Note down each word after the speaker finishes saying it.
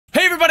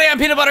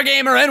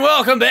PeanutButterGamer, and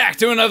welcome back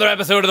to another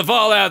episode of the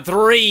Fallout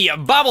 3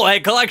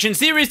 Bobblehead Collection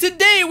Series.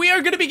 Today, we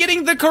are going to be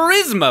getting the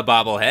Charisma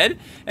Bobblehead,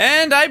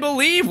 and I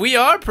believe we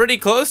are pretty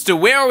close to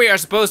where we are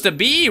supposed to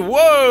be.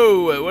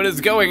 Whoa, what is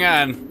going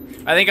on?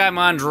 I think I'm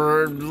on,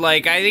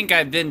 I think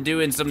I've been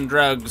doing some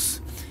drugs.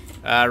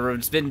 What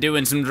is that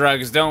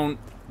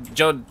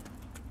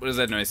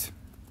noise?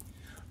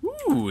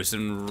 Ooh,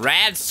 some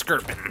rad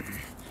skirpin'.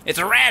 It's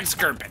a rad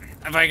skirpin'.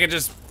 If I could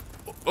just,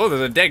 oh,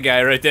 there's a dead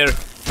guy right there.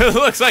 It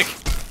looks like,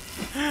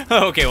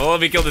 okay, well, let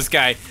me kill this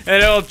guy.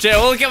 And we'll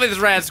kill this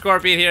rad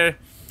scorpion here.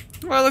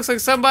 Well, it looks like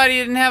somebody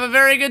didn't have a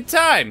very good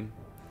time.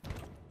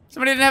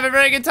 Somebody didn't have a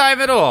very good time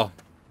at all.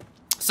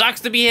 Sucks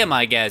to be him,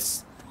 I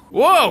guess.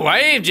 Whoa, I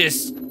am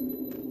just,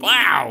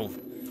 wow.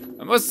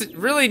 I must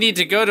really need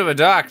to go to a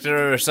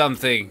doctor or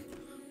something.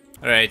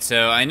 All right,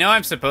 so I know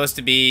I'm supposed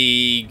to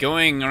be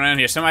going around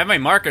here. So I have my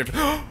marker.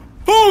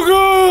 Oh,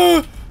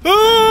 God!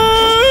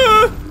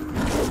 Ah!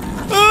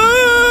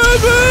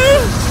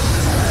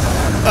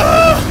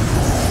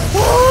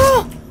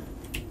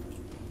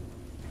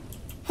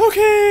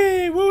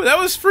 Okay, whoa, that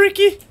was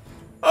freaky.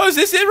 Oh, is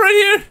this it right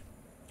here?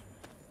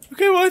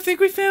 Okay, well, I think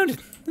we found it.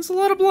 There's a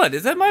lot of blood.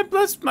 Is that my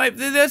blood?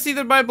 That's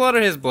either my blood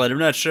or his blood. I'm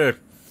not sure.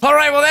 All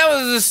right, well, that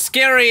was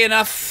scary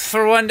enough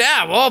for one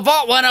day. Well,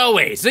 Vault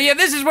 108. So yeah,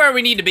 this is where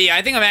we need to be.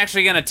 I think I'm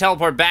actually gonna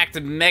teleport back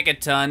to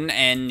Megaton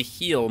and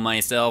heal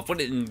myself.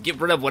 And get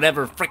rid of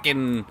whatever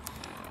frickin'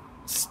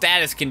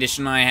 status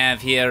condition I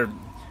have here.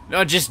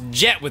 No, just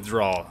jet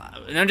withdrawal.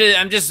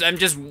 I'm just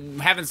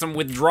having some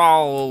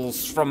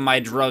withdrawals from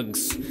my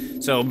drugs.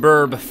 So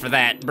burb for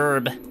that,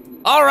 burb.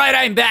 All right,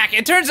 I'm back.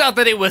 It turns out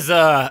that it was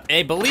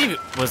I believe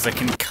it was a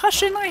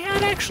concussion I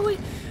had actually.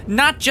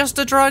 Not just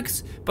the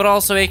drugs, but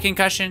also a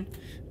concussion.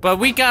 But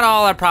we got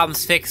all our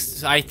problems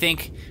fixed, I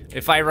think,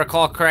 if I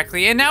recall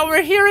correctly. And now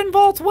we're here in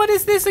Vault, what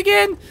is this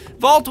again?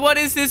 Vault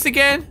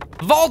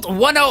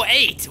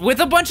 108, with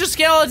a bunch of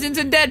skeletons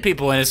and dead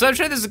people in it. So I'm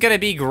sure this is gonna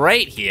be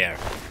great here.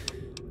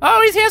 Oh,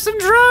 he's has some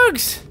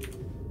drugs.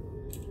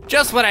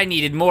 Just what I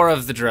needed, more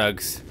of the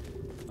drugs.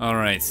 All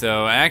right,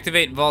 so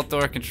activate Vault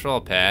door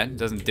control pad.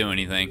 Doesn't do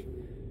anything.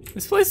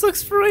 This place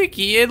looks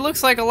freaky. It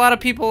looks like a lot of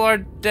people are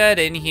dead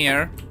in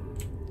here.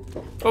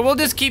 But we'll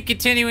just keep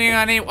continuing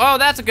on. Oh,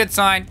 that's a good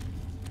sign.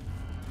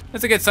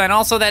 That's a good sign.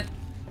 Also, that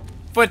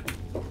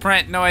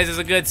footprint noise is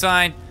a good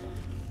sign.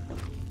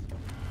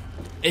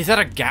 Is that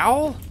a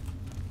growl?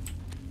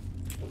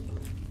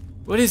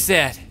 What is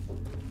that?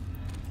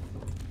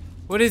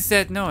 What is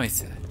that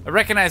noise? I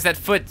recognize that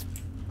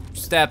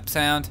footstep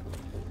sound,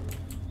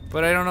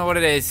 but I don't know what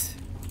it is.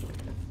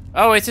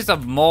 Oh, it's just a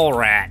mole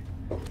rat.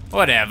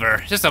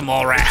 Whatever, just a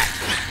mole rat.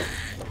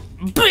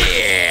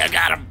 I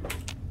got him.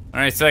 All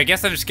right, so I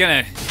guess I'm just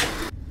gonna,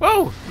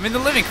 whoa, I'm in the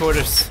living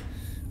quarters.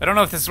 I don't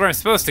know if this is where I'm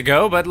supposed to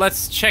go, but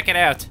let's check it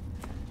out.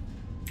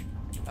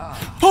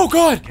 Oh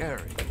God,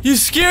 Gary. You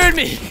scared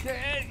me.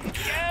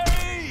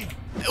 Gary.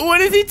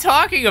 What is he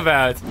talking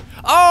about?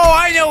 Oh,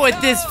 I know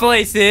what this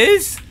place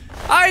is.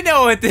 I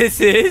know what this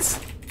is.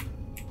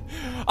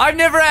 I've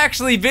never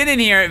actually been in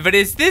here, but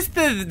is this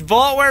the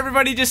vault where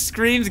everybody just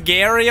screams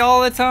Gary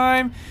all the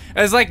time?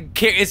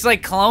 It's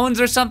like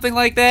clones or something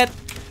like that.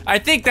 I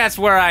think that's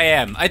where I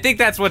am. I think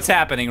that's what's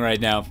happening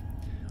right now.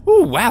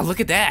 Ooh, wow, look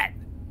at that.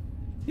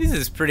 This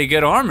is pretty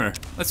good armor.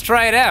 Let's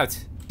try it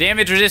out.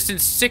 Damage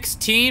resistance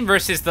 16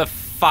 versus the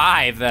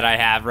 5 that I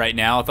have right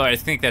now. Although I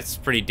think that's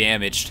pretty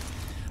damaged.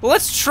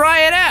 Let's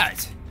try it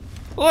out.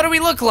 What do we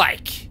look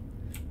like?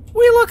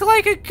 We look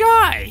like a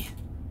guy.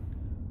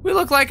 We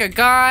look like a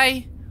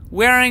guy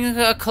wearing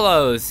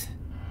clothes.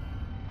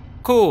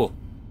 Cool.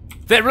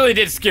 That really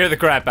did scare the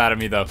crap out of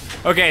me though.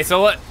 Okay,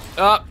 so what,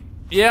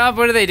 yeah,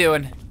 what are they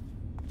doing?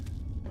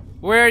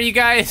 Where are you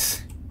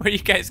guys? Where are you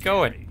guys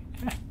going?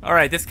 All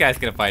right, this guy's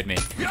gonna fight me.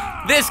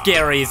 This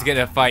Gary's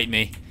gonna fight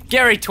me.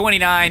 Gary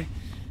 29.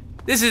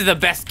 This is the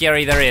best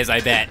Gary there is,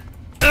 I bet.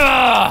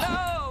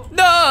 Ugh!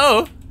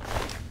 No!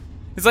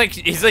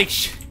 He's like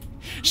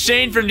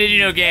Shane from Did You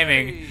Know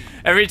Gaming.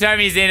 Every time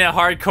he's in a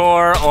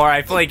hardcore or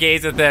I play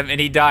games with him and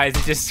he dies,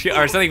 he just,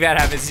 or something bad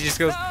happens, he just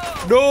goes,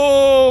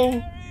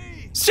 no!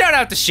 Shout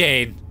out to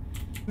Shane.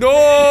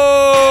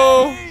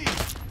 No!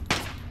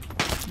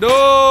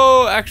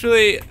 No,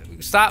 actually,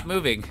 stop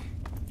moving.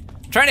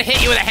 I'm trying to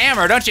hit you with a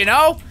hammer, don't you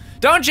know?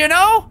 Don't you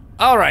know?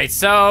 All right,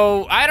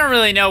 so I don't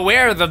really know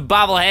where the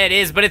bobblehead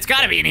is, but it's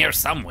gotta be in here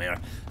somewhere.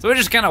 So we're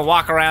just gonna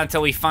walk around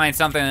until we find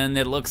something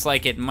that looks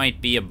like it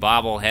might be a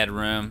bobblehead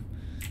room.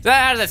 So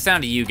how does that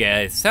sound to you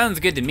guys? Sounds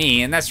good to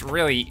me, and that's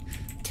really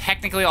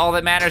technically all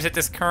that matters at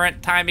this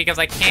current time because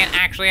I can't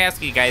actually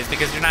ask you guys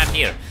because you're not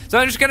here. So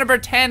I'm just gonna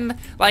pretend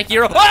like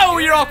you're, oh,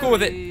 you're all cool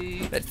with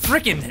it. That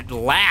freaking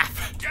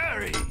laugh.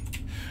 Gary.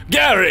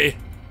 Gary.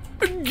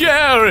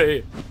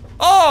 Gary.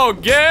 Oh,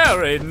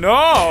 Gary,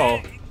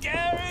 no.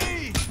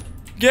 Gary.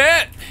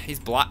 He's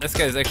this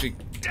guy's actually,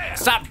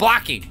 stop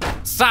blocking.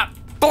 Stop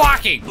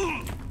blocking.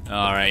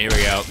 All right, here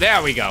we go.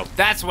 There we go.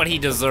 That's what he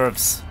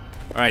deserves.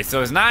 All right,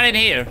 so it's not in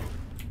here.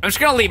 I'm just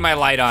gonna leave my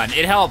light on.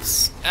 It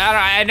helps.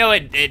 I know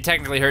it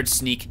technically hurts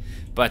sneak,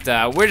 but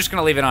But we're just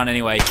gonna leave it on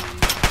anyway.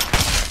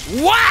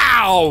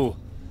 Wow!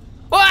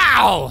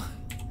 Wow!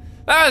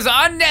 That was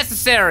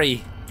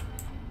unnecessary.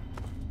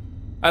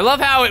 I love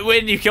how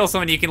when you kill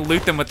someone, you can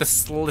loot them with the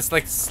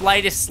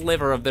slightest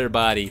sliver of their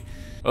body.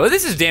 Oh,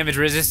 this is damage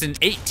resistant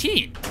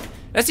 18.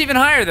 That's even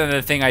higher than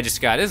the thing I just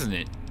got, isn't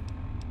it?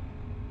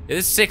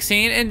 This is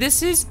 16, and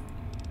this is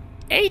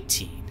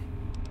 18.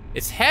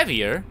 It's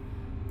heavier,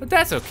 but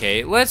that's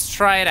okay. Let's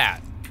try it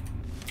out.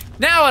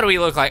 Now what do we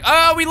look like?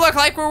 Oh, we look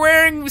like we're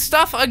wearing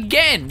stuff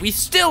again. We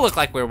still look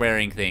like we're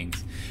wearing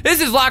things.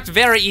 This is locked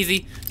very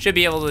easy. Should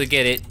be able to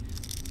get it.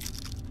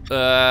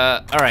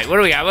 All right, what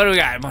do we got? What do we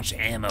got? A bunch of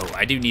ammo.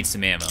 I do need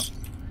some ammo.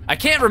 I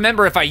can't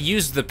remember if I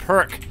used the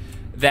perk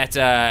that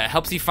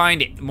helps you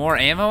find more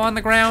ammo on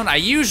the ground. I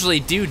usually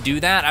do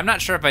that. I'm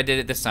not sure if I did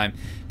it this time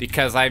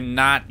because I'm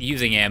not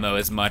using ammo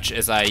as much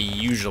as I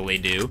usually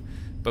do,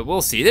 but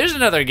we'll see. There's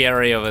another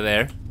Gary over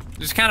there.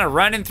 Just kind of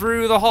running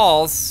through the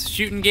halls,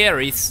 shooting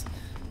Garys.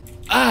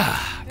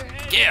 Ah,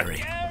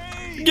 Gary.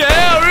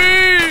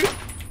 Gary!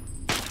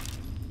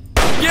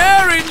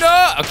 Gary,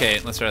 no! Okay,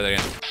 let's try that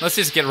again. Let's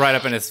just get right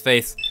up in his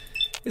face.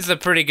 This is a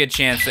pretty good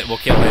chance that we'll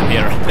kill him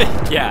here.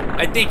 Yeah,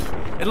 I think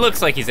it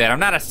looks like he's dead. I'm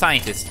not a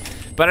scientist,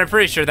 but I'm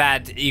pretty sure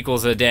that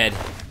equals a dead.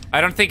 I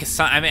don't think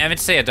I meant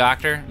to say a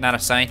doctor, not a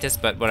scientist,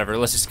 but whatever.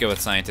 Let's just go with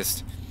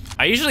scientist.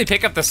 I usually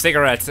pick up the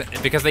cigarettes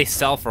because they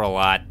sell for a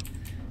lot,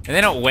 and they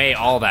don't weigh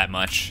all that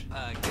much.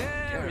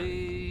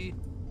 Gary.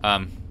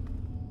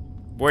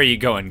 Where are you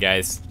going,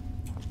 guys?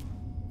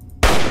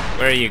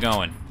 Where are you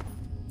going?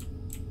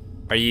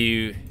 Are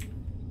you...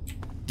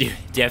 Do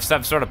you have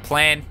some sort of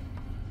plan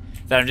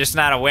that I'm just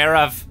not aware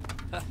of?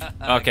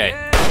 Okay.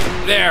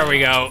 There we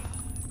go.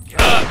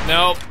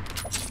 Nope.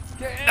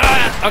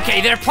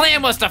 Okay, their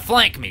plan was to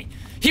flank me.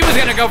 He was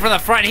gonna go from the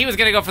front, he was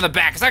gonna go from the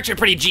back. It's actually a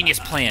pretty genius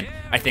plan,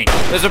 I think.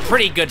 It was a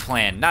pretty good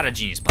plan. Not a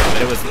genius plan,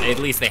 but it was, at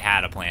least they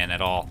had a plan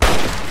at all.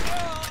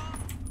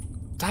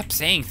 Stop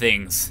saying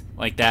things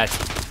like that.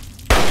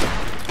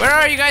 Where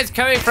are you guys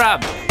coming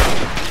from?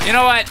 You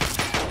know what?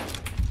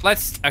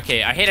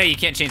 Okay, I hate how you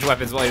can't change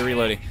weapons while you're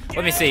reloading.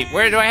 Let me see,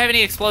 where do I have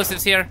any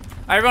explosives here?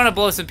 I want to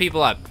blow some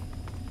people up.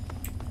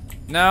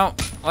 No,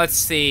 let's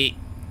see.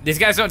 These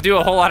guys don't do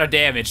a whole lot of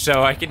damage,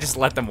 so I can just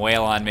let them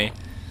wail on me.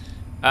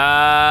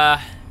 All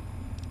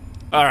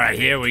right,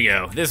 here we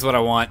go. This is what I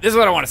want. This is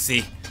what I want to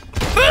see.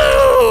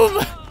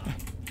 Boom!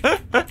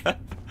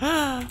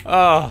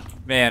 Oh,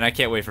 man, I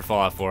can't wait for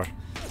Fallout 4.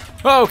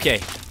 Okay.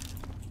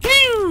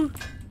 Phew!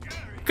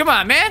 Come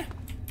on, man.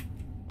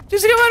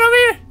 Just come on over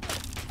here.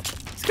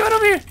 Just come on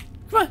over here.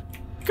 Come on.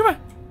 Come on.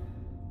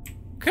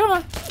 Come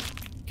on.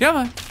 Come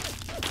on.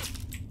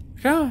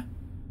 Come on.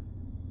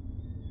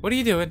 What are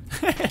you doing?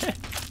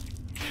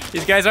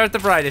 These guys aren't the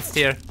brightest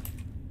here.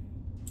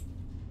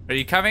 Are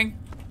you coming?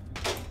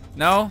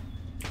 No?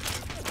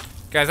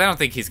 Guys, I don't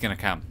think he's gonna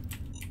come.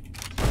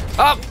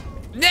 Oh!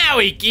 Now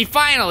he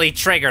finally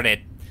triggered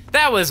it.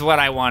 That was what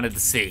I wanted to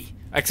see.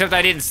 Except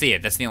I didn't see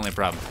it. That's the only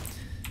problem.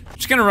 I'm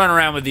just gonna run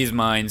around with these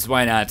mines.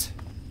 Why not?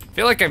 I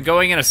feel like I'm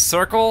going in a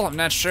circle. I'm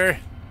not sure.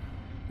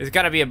 There's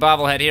gotta be a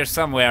bobblehead here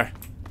somewhere.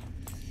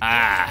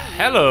 Ah,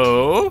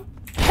 hello.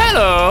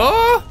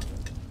 Hello.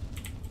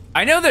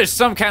 I know there's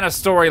some kind of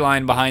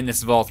storyline behind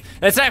this vault.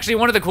 That's actually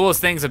one of the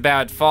coolest things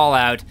about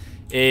Fallout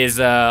is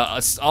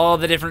all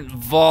the different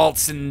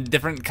vaults and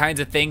different kinds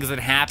of things that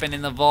happen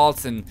in the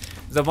vaults, and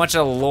there's a bunch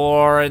of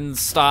lore and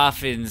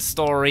stuff and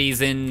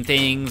stories and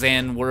things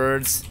and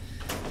words.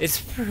 It's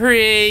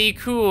pretty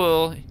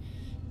cool.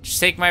 Just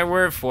take my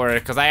word for it,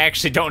 because I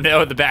actually don't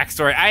know the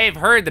backstory. I have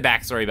heard the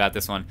backstory about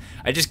this one.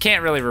 I just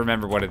can't really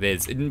remember what it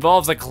is. It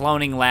involves a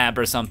cloning lab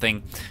or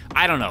something.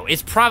 I don't know.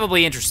 It's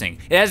probably interesting.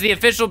 It has the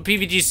official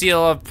PBG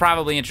seal of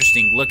probably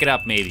interesting. Look it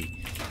up, maybe.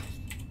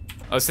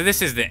 Oh, so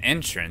this is the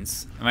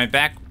entrance. Am I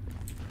back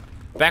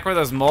where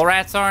those mole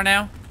rats are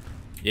now?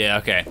 Yeah,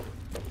 okay.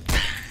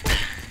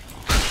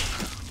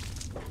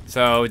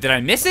 So, did I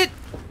miss it?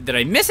 Did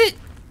I miss it?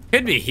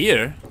 Could be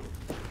here.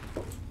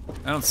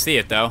 I don't see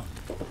it, though.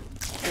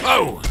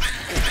 Whoa!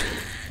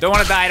 Don't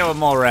want to die to a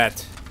mole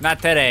rat.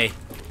 Not today.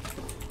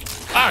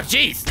 Oh,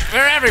 jeez.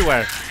 They're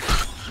everywhere.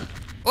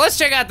 Let's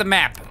check out the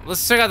map.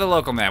 Let's check out the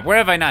local map. Where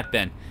have I not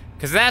been?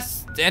 Because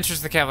that's the entrance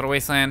to the Capital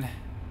Wasteland.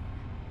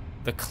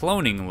 The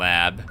cloning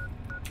lab.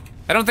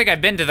 I don't think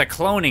I've been to the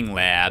cloning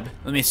lab.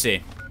 Let me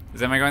see.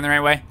 Am I going the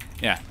right way?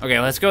 Yeah. Okay,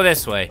 let's go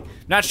this way.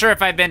 Not sure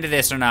if I've been to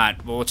this or not,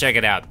 but we'll check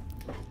it out.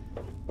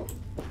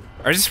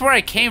 Or is this where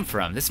I came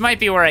from? This might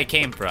be where I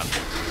came from.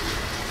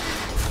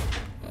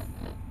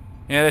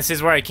 Yeah, this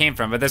is where I came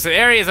from, but there's some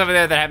areas over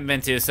there that I haven't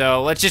been to,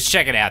 so let's just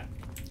check it out.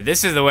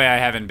 This is the way I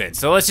haven't been,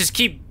 so let's just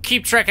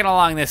keep trekking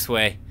along this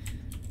way.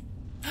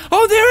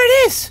 Oh, there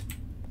it is!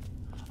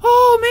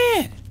 Oh,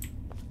 man!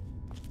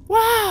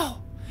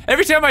 Wow!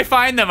 Every time I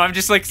find them, I'm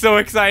just like so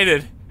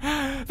excited.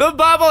 The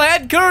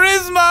bobblehead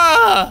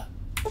charisma!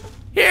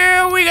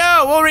 Here we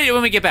go! We'll read it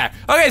when we get back.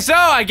 Okay, so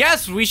I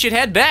guess we should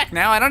head back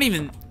now. I don't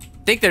even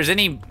think there's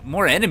any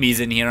more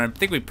enemies in here. I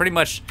think we've pretty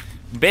much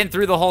been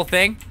through the whole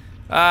thing.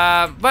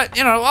 But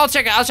you know, I'll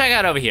check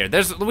out over here.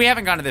 We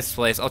haven't gone to this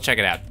place. I'll check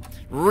it out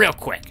real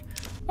quick.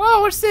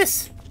 Oh, what's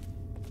this?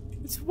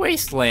 It's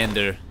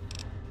Wastelander.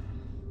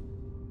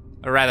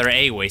 Or rather,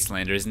 a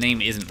Wastelander. His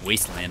name isn't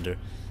Wastelander.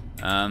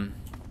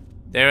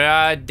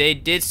 They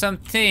did some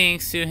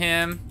things to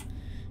him.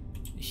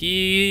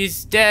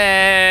 He's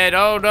dead.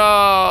 Oh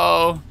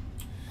no.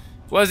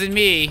 Wasn't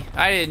me.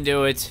 I didn't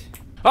do it.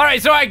 All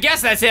right, so I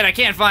guess that's it. I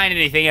can't find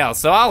anything else.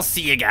 So I'll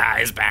see you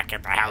guys back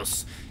at the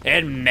house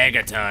in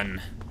Megaton.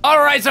 All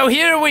right, so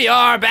here we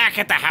are back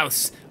at the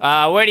house.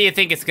 Where do you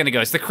think it's gonna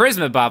go? It's the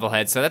charisma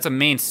bobblehead, so that's a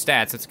main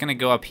stat, so it's gonna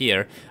go up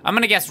here. I'm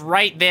gonna guess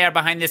right there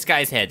behind this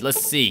guy's head.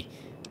 Let's see.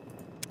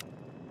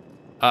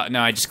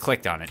 No, I just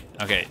clicked on it.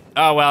 Okay.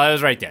 Oh, well, it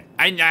was right there.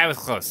 I was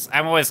close.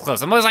 I'm always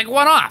close. I'm always like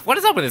one off. What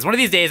is up with this? One of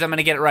these days, I'm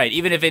gonna get it right,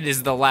 even if it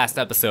is the last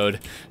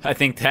episode. I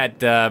think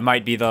that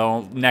might be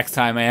the next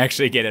time I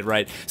actually get it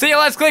right. So yeah,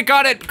 let's click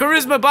on it.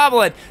 Charisma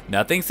bobblehead.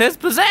 Nothing says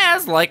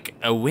pizzazz like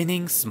a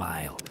winning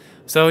smile.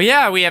 So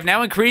yeah, we have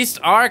now increased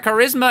our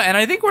charisma, and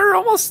I think we're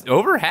almost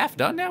over half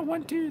done now.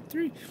 1, 2,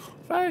 3,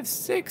 5,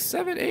 6,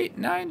 7, 8,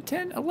 9,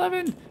 10,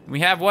 11. We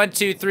have 1,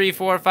 2, 3,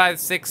 4, 5,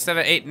 6,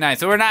 7, 8, 9.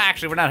 So we're not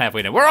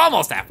halfway done. We're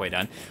almost halfway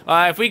done.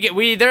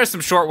 There are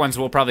some short ones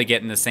we'll probably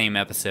get in the same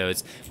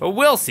episodes, but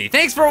we'll see.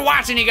 Thanks for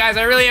watching, you guys.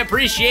 I really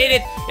appreciate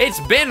it.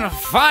 It's been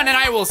fun, and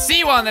I will see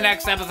you on the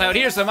next episode.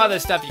 Here's some other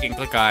stuff you can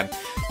click on.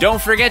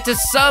 Don't forget to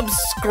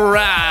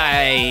subscribe.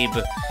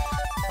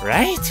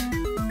 Right?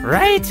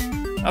 Right?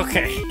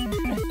 Okay.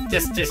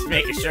 Just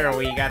making sure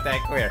we got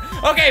that clear.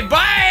 Okay,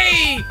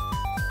 bye!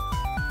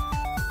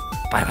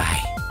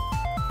 Bye-bye.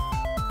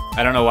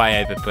 I don't know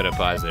why I put a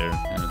pause there.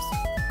 I was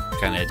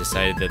kind of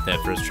decided that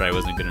first try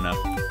wasn't good enough.